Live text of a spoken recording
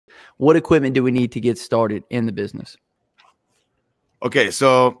what equipment do we need to get started in the business? Okay,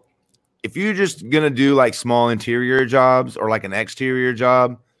 so if you're just going to do like small interior jobs or like an exterior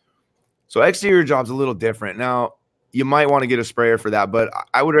job, so exterior job's a little different. Now, you might want to get a sprayer for that, but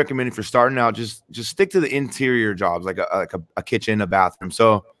I would recommend if you're starting out, just stick to the interior jobs, like a kitchen, a bathroom.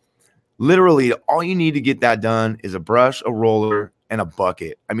 So literally all you need to get that done is a brush, a roller, and a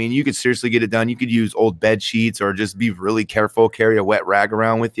bucket. I mean, you could seriously get it done. You could use old bed sheets or just be really careful, carry a wet rag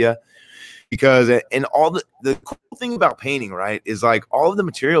around with you. Because, and all the cool thing about painting, right, is like all of the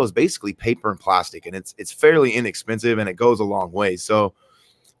material is basically paper and plastic, and it's fairly inexpensive and it goes a long way. So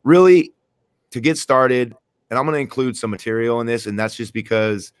really, to get started, and I'm going to include some material in this, and that's just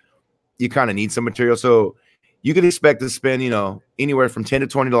because you kind of need some material. So you could expect to spend, anywhere from $10 to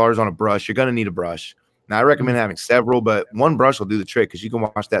 $20 on a brush. You're going to need a brush. Now, I recommend having several, but one brush will do the trick because you can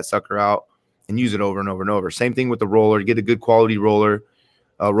wash that sucker out and use it over and over and over. Same thing with the roller. You get a good quality roller,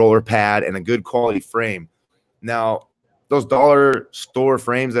 a roller pad, and a good quality frame. Now, those dollar store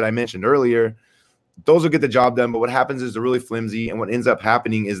frames that I mentioned earlier, those will get the job done, but what happens is they're really flimsy, and what ends up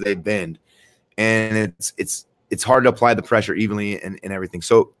happening is they bend, and it's hard to apply the pressure evenly and everything.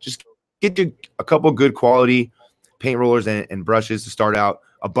 So just get you a couple good quality paint rollers and brushes to start out.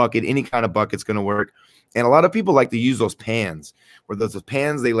 A bucket, any kind of bucket's going to work. And a lot of people like to use those pans, where those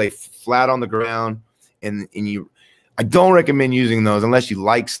pans, they lay flat on the ground, and I don't recommend using those unless you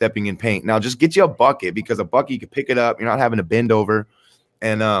like stepping in paint. Now, just get you a bucket, because a bucket, you can pick it up. You're not having to bend over.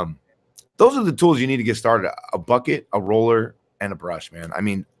 And those are the tools you need to get started. A bucket, a roller, and a brush, man. I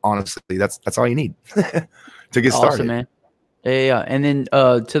mean, honestly, that's all you need to get started. Awesome, man. Yeah. And then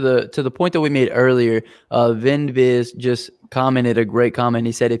to the point that we made earlier, VinViz just commented a great comment.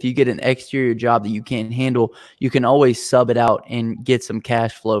 He said, if you get an exterior job that you can't handle, you can always sub it out and get some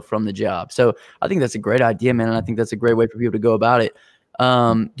cash flow from the job. So I think that's a great idea, man. And I think that's a great way for people to go about it.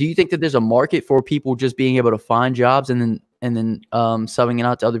 Do you think that there's a market for people just being able to find jobs and then subbing it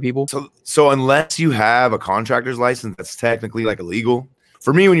out to other people? So unless you have a contractor's license, that's technically like illegal.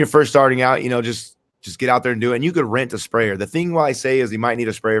 For me, when you're first starting out, just get out there and do it. And you could rent a sprayer. The thing why I say is you might need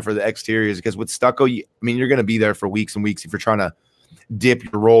a sprayer for the exterior is because with stucco, you're going to be there for weeks and weeks if you're trying to dip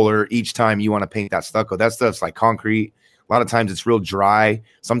your roller each time you want to paint that stucco. That stuff's like concrete. A lot of times it's real dry.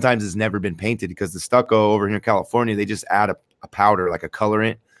 Sometimes it's never been painted because the stucco over here in California, they just add a powder, like a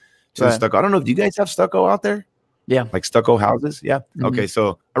colorant to the stucco. I don't know. Do you guys have stucco out there? Yeah. Like stucco houses? Yeah. Okay.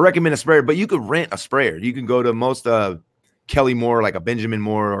 So I recommend a sprayer, but you could rent a sprayer. You can go to most Kelly Moore, like a Benjamin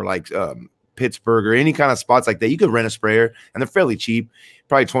Moore, or like Pittsburgh, or any kind of spots like that. You could rent a sprayer, and they're fairly cheap.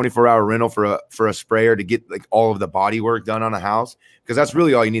 Probably 24-hour rental for a sprayer to get like all of the body work done on a house, because that's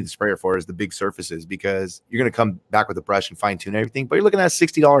really all you need the sprayer for is the big surfaces, because you're going to come back with a brush and fine tune everything, but you're looking at a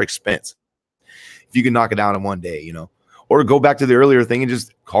 $60 expense if you can knock it down in one day, or go back to the earlier thing and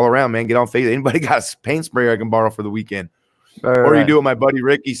just call around, man. Get on Facebook. Anybody got a paint sprayer I can borrow for the weekend? Or you do what my buddy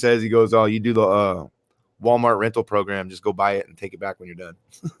Ricky says. He goes, oh, you do the Walmart rental program, just go buy it and take it back when you're done.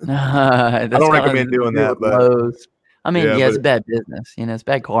 I don't recommend doing that, but I mean, yeah, it's bad business. It's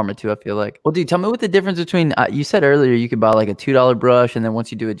bad karma too, I feel like. Well, dude, tell me what the difference between, you said earlier you could buy like a $2 brush, and then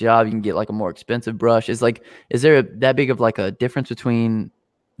once you do a job, you can get like a more expensive brush. Is there that big of like a difference between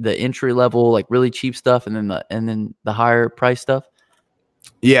the entry level, like really cheap stuff, and then the higher price stuff?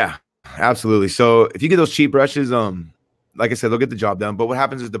 Yeah, absolutely. So if you get those cheap brushes, like I said, they'll get the job done. But what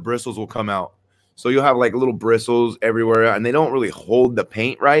happens is the bristles will come out. So you'll have like little bristles everywhere, and they don't really hold the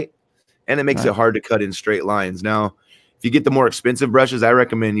paint right, and it makes it hard to cut in straight lines. Now, if you get the more expensive brushes, I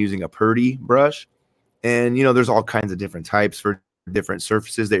recommend using a Purdy brush. And, there's all kinds of different types for different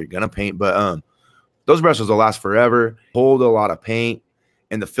surfaces that you're going to paint. But those brushes will last forever, hold a lot of paint,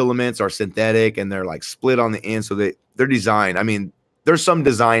 and the filaments are synthetic, and they're like split on the end. So they're designed. I mean, there's some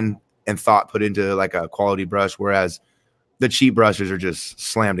design and thought put into like a quality brush, whereas the cheap brushes are just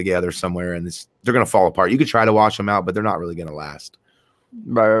slammed together somewhere, and they're going to fall apart. You could try to wash them out, but they're not really going to last.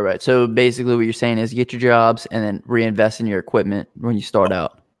 Right. So basically what you're saying is get your jobs and then reinvest in your equipment when you start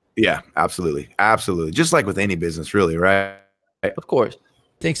out. Yeah, absolutely. Absolutely. Just like with any business, really, right? Of course.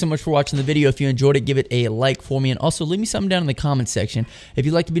 Thanks so much for watching the video. If you enjoyed it, give it a like for me, and also leave me something down in the comments section. If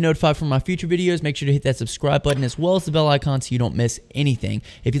you'd like to be notified from my future videos, make sure to hit that subscribe button as well as the bell icon so you don't miss anything.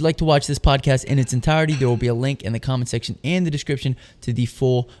 If you'd like to watch this podcast in its entirety, there will be a link in the comment section and the description to the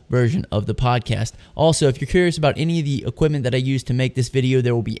full version of the podcast. Also, if you're curious about any of the equipment that I use to make this video,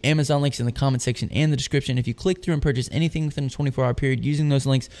 there will be Amazon links in the comment section and the description. If you click through and purchase anything within a 24-hour period using those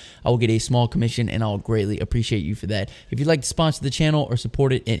links, I will get a small commission, and I'll greatly appreciate you for that. If you'd like to sponsor the channel or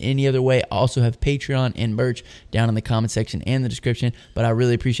support it in any other way, I also have Patreon and merch down in the comment section and the description. But I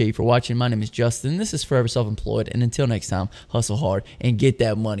really appreciate you for watching. My name is Justin. This is Forever Self-Employed. And until next time, hustle hard and get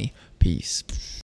that money. Peace.